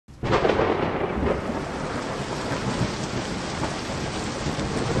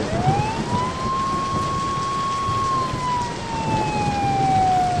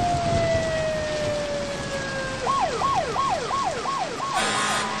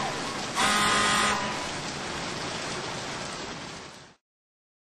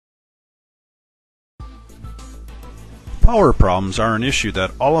Power problems are an issue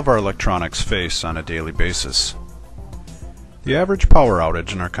that all of our electronics face on a daily basis. The average power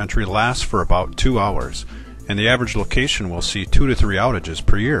outage in our country lasts for about 2 hours, and the average location will see 2 to 3 outages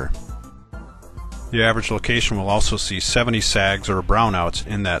per year. The average location will also see 70 sags or brownouts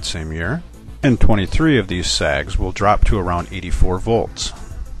in that same year, and 23 of these sags will drop to around 84 volts.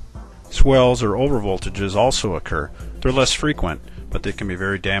 Swells or overvoltages also occur. They're less frequent, but they can be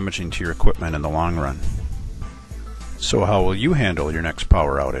very damaging to your equipment in the long run. So how will you handle your next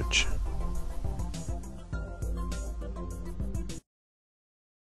power outage?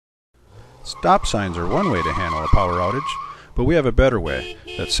 Stop signs are one way to handle a power outage, but we have a better way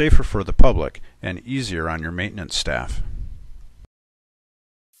that's safer for the public and easier on your maintenance staff.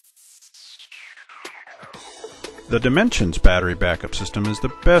 The Dimensions battery backup system is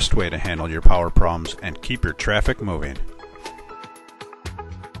the best way to handle your power problems and keep your traffic moving.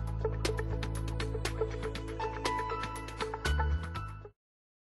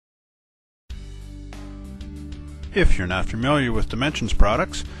 If you're not familiar with Dimensions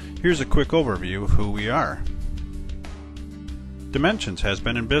products, here's a quick overview of who we are. Dimensions has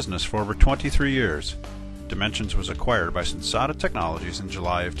been in business for over 23 years. Dimensions was acquired by Sensata Technologies in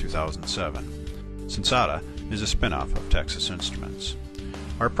July of 2007. Sensata is a spin-off of Texas Instruments.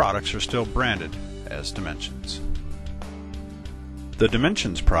 Our products are still branded as Dimensions. The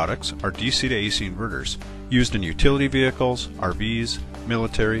Dimensions products are DC to AC inverters used in utility vehicles, RVs,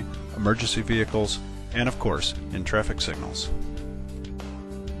 military, emergency vehicles, and of course in traffic signals.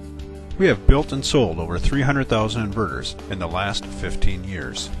 We have built and sold over 300,000 inverters in the last 15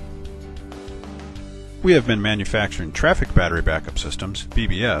 years. We have been manufacturing traffic battery backup systems,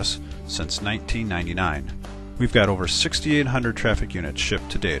 BBS, since 1999. We've got over 6,800 traffic units shipped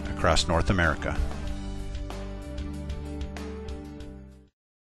to date across North America.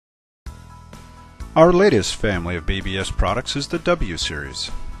 Our latest family of BBS products is the W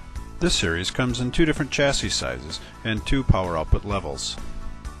series. This series comes in 2 different chassis sizes and 2 power output levels.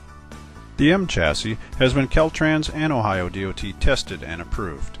 The M chassis has been Caltrans and Ohio DOT tested and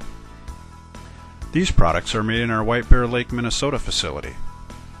approved. These products are made in our White Bear Lake, Minnesota facility.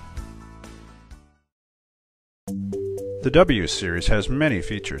 The W series has many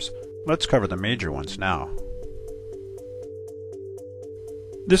features. Let's cover the major ones now.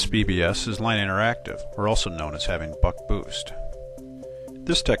 This BBS is line interactive, or also known as having buck boost.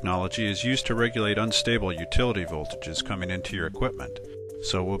 This technology is used to regulate unstable utility voltages coming into your equipment,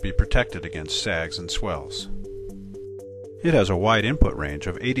 so it will be protected against sags and swells. It has a wide input range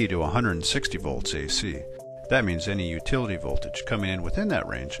of 80 to 160 volts AC. That means any utility voltage coming in within that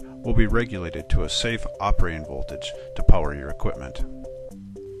range will be regulated to a safe operating voltage to power your equipment.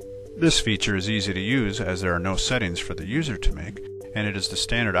 This feature is easy to use as there are no settings for the user to make, and it is the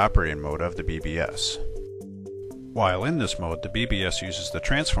standard operating mode of the BBS. While in this mode, the BBS uses the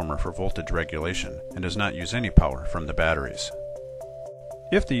transformer for voltage regulation and does not use any power from the batteries.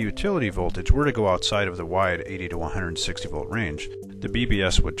 If the utility voltage were to go outside of the wide 80 to 160 volt range, the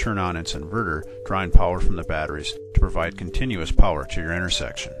BBS would turn on its inverter, drawing power from the batteries to provide continuous power to your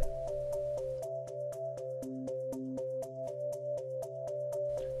intersection.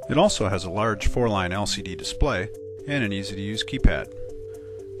 It also has a large 4-line LCD display and an easy-to-use keypad.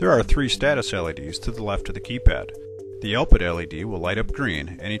 There are 3 status LEDs to the left of the keypad. The output LED will light up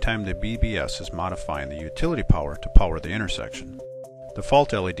green anytime the BBS is modifying the utility power to power the intersection. The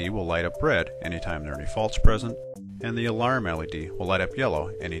fault LED will light up red anytime there are any faults present, and the alarm LED will light up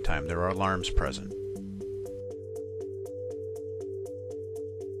yellow anytime there are alarms present.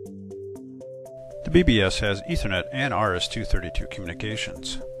 The BBS has Ethernet and RS-232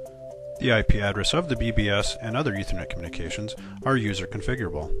 communications. The IP address of the BBS and other Ethernet communications are user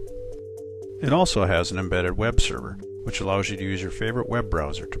configurable. It also has an embedded web server, which allows you to use your favorite web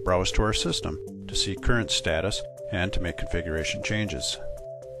browser to browse to our system to see current status and to make configuration changes.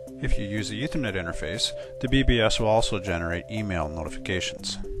 If you use the Ethernet interface, the BBS will also generate email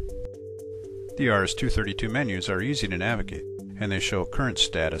notifications. The RS-232 menus are easy to navigate, and they show current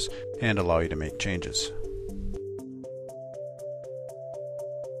status and allow you to make changes.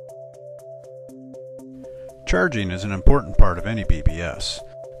 Charging is an important part of any BBS.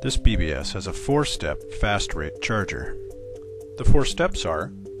 This BBS has a 4-step fast rate charger. The 4 steps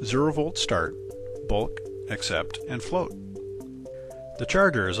are 0 volt start, bulk, accept, and float. The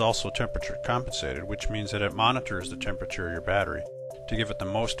charger is also temperature compensated, which means that it monitors the temperature of your battery to give it the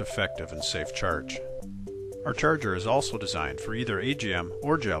most effective and safe charge. Our charger is also designed for either AGM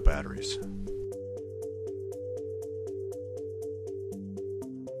or gel batteries.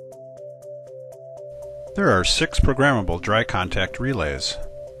 There are 6 programmable dry contact relays.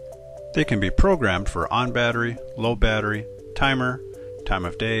 They can be programmed for on battery, low battery, timer, time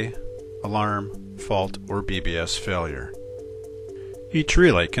of day, alarm, fault, or BBS failure. Each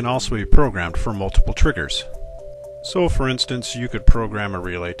relay can also be programmed for multiple triggers. So for instance, you could program a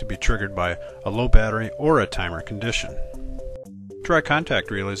relay to be triggered by a low battery or a timer condition. Dry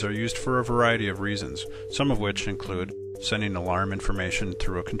contact relays are used for a variety of reasons, some of which include sending alarm information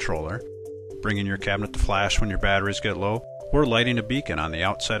through a controller, bringing your cabinet to flash when your batteries get low, or lighting a beacon on the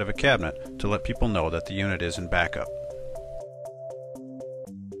outside of a cabinet to let people know that the unit is in backup.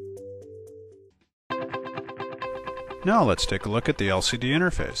 Now let's take a look at the LCD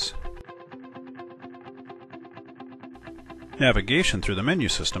interface. Navigation through the menu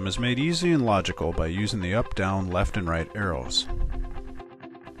system is made easy and logical by using the up, down, left, and right arrows.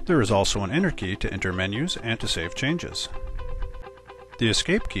 There is also an enter key to enter menus and to save changes. The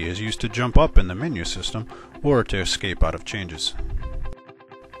escape key is used to jump up in the menu system or to escape out of changes.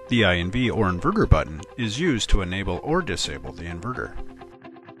 The INV or inverter button is used to enable or disable the inverter.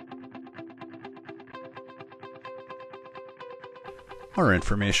 Our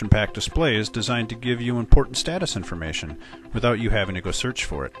information pack display is designed to give you important status information without you having to go search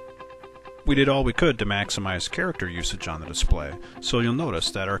for it. We did all we could to maximize character usage on the display, so you'll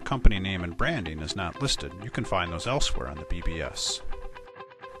notice that our company name and branding is not listed. You can find those elsewhere on the BBS.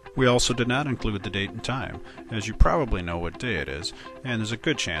 We also did not include the date and time, as you probably know what day it is, and there's a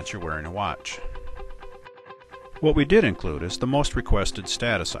good chance you're wearing a watch. What we did include is the most requested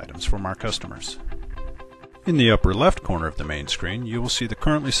status items from our customers. In the upper left corner of the main screen, you will see the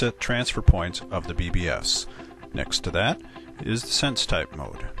currently set transfer points of the BBS. Next to that is the sense type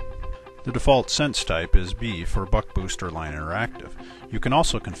mode. The default sense type is B for buck boost or line interactive. You can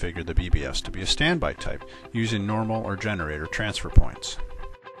also configure the BBS to be a standby type using normal or generator transfer points.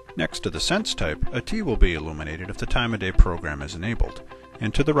 Next to the sense type, a T will be illuminated if the time of day program is enabled,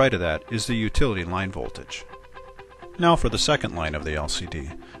 and to the right of that is the utility line voltage. Now for the second line of the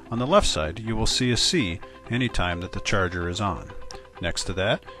LCD. On the left side you will see a C anytime that the charger is on. Next to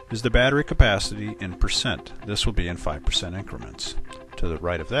that is the battery capacity in percent. This will be in 5% increments. To the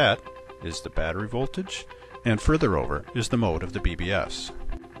right of that is the battery voltage, and further over is the mode of the BBS.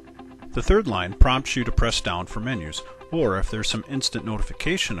 The third line prompts you to press down for menus, or if there's some instant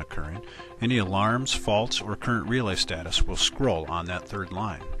notification occurring, any alarms, faults, or current relay status will scroll on that third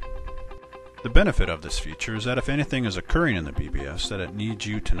line. The benefit of this feature is that if anything is occurring in the BBS that it needs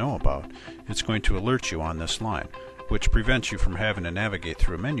you to know about, it's going to alert you on this line, which prevents you from having to navigate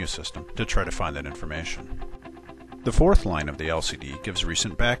through a menu system to try to find that information. The fourth line of the LCD gives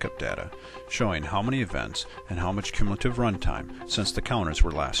recent backup data, showing how many events and how much cumulative runtime since the counters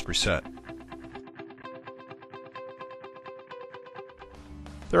were last reset.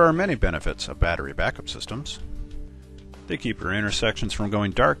 There are many benefits of battery backup systems. They keep your intersections from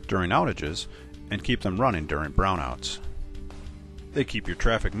going dark during outages and keep them running during brownouts. They keep your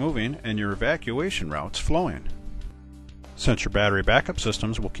traffic moving and your evacuation routes flowing. Since your battery backup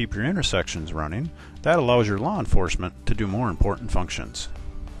systems will keep your intersections running, that allows your law enforcement to do more important functions.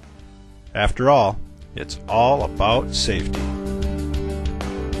 After all, it's all about safety.